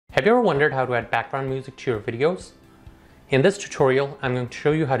Have you ever wondered how to add background music to your videos? In this tutorial, I'm going to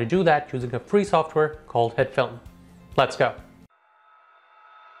show you how to do that using a free software called Hitfilm. Let's go.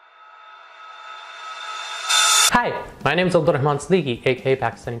 Hi, my name is Abdurrahman Siddiqui, aka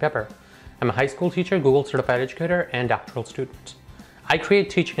Pakistani Pepper. I'm a high school teacher, Google certified educator, and doctoral student. I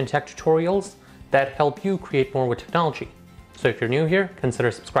create teaching and tech tutorials that help you create more with technology. So if you're new here, consider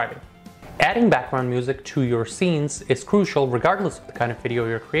subscribing. Adding background music to your scenes is crucial regardless of the kind of video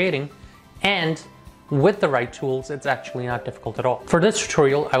you're creating, and with the right tools, it's actually not difficult at all. For this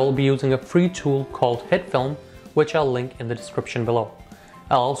tutorial, I will be using a free tool called Hitfilm, which I'll link in the description below.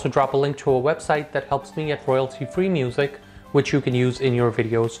 I'll also drop a link to a website that helps me get royalty-free music, which you can use in your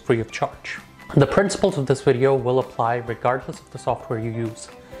videos free of charge. The principles of this video will apply regardless of the software you use.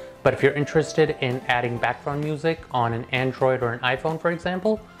 But if you're interested in adding background music on an Android or an iPhone, for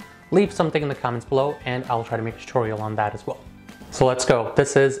example, leave something in the comments below and I'll try to make a tutorial on that as well. So let's go.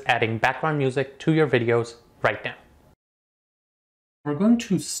 This is adding background music to your videos right now. We're going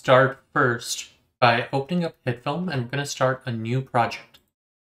to start first by opening up Hitfilm, and we're going to start a new project.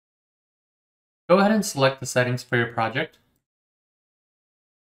 Go ahead and select the settings for your project.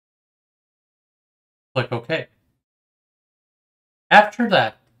 Click OK. After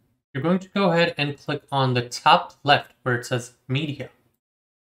that, you're going to go ahead and click on the top left where it says Media.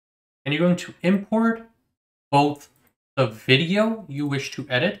 And you're going to import both the video you wish to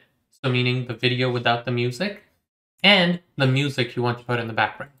edit, so meaning the video without the music, and the music you want to put in the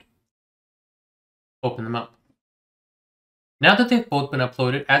background. Open them up. Now that they've both been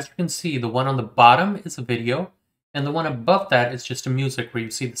uploaded, as you can see, the one on the bottom is a video, and the one above that is just a music where you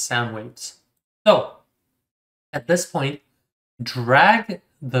see the sound waves. So, at this point, drag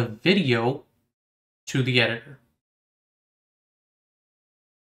the video to the editor.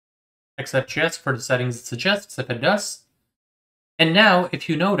 Accept yes for the settings it suggests if it does. And now, if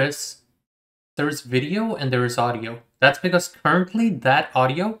you notice, there is video and there is audio. That's because currently that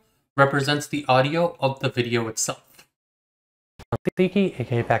audio represents the audio of the video itself. Siddiqui,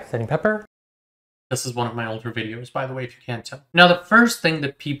 aka Pakistani Pepper. This is one of my older videos, by the way, if you can't tell. Now, the first thing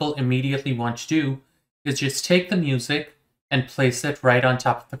that people immediately want to do is just take the music and place it right on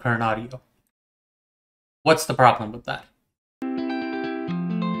top of the current audio. What's the problem with that?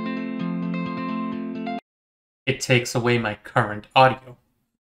 It takes away my current audio.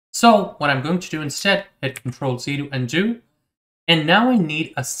 So what I'm going to do instead, hit Ctrl-Z to undo, and now I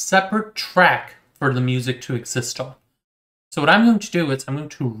need a separate track for the music to exist on. So what I'm going to do is I'm going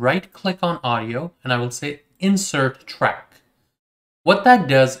to right-click on audio, and I will say Insert Track. What that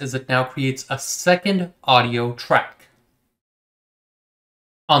does is it now creates a second audio track.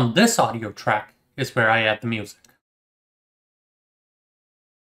 On this audio track is where I add the music.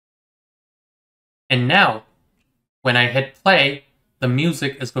 And now, when I hit play, the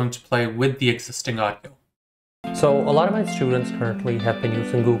music is going to play with the existing audio. So a lot of my students currently have been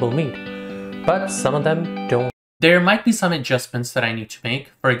using Google Meet, but some of them don't. There might be some adjustments that I need to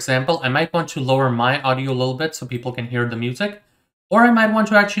make. For example, I might want to lower my audio a little bit so people can hear the music, or I might want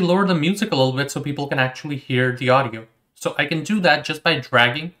to actually lower the music a little bit so people can actually hear the audio. So I can do that just by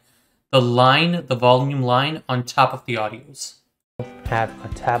dragging the line, the volume line, on top of the audios. Have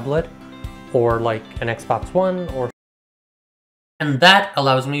a tablet or like an Xbox One and that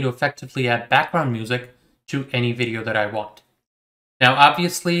allows me to effectively add background music to any video that I want. Now,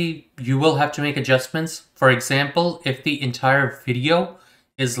 obviously, you will have to make adjustments. For example, if the entire video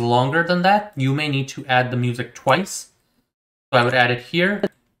is longer than that, you may need to add the music twice. So I would add it here,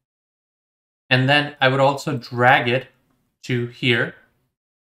 and then I would also drag it to here.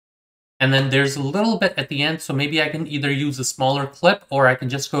 And then there's a little bit at the end, so maybe I can either use a smaller clip or I can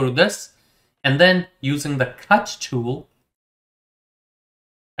just go to this, and then using the cut tool,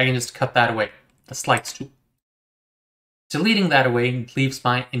 I can just cut that away, the slice tool. Deleting that away leaves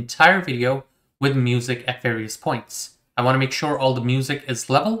my entire video with music at various points. I want to make sure all the music is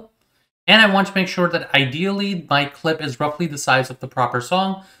level, and I want to make sure that ideally my clip is roughly the size of the proper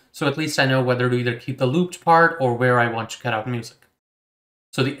song, so at least I know whether to either keep the looped part or where I want to cut out music.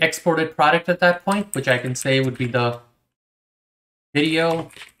 So the exported product at that point, which I can say would be the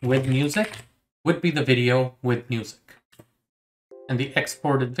video with music, would be the video with music. And the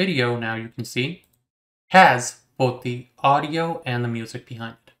exported video, now you can see, has both the audio and the music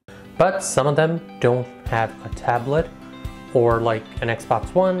behind it. But some of them don't have a tablet or like an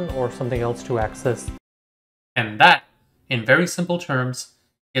Xbox One or something else to access. And that, in very simple terms,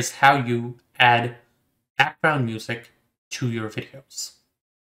 is how you add background music to your videos.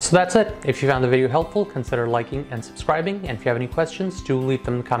 So that's it. If you found the video helpful, consider liking and subscribing. And if you have any questions, do leave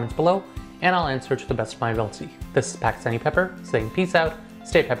them in the comments below, and I'll answer to the best of my ability. This is Pakistani Pepper saying peace out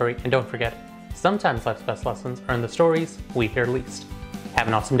stay peppery, and don't forget, sometimes life's best lessons are in the stories we hear least. Have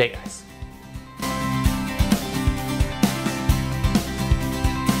an awesome day, guys.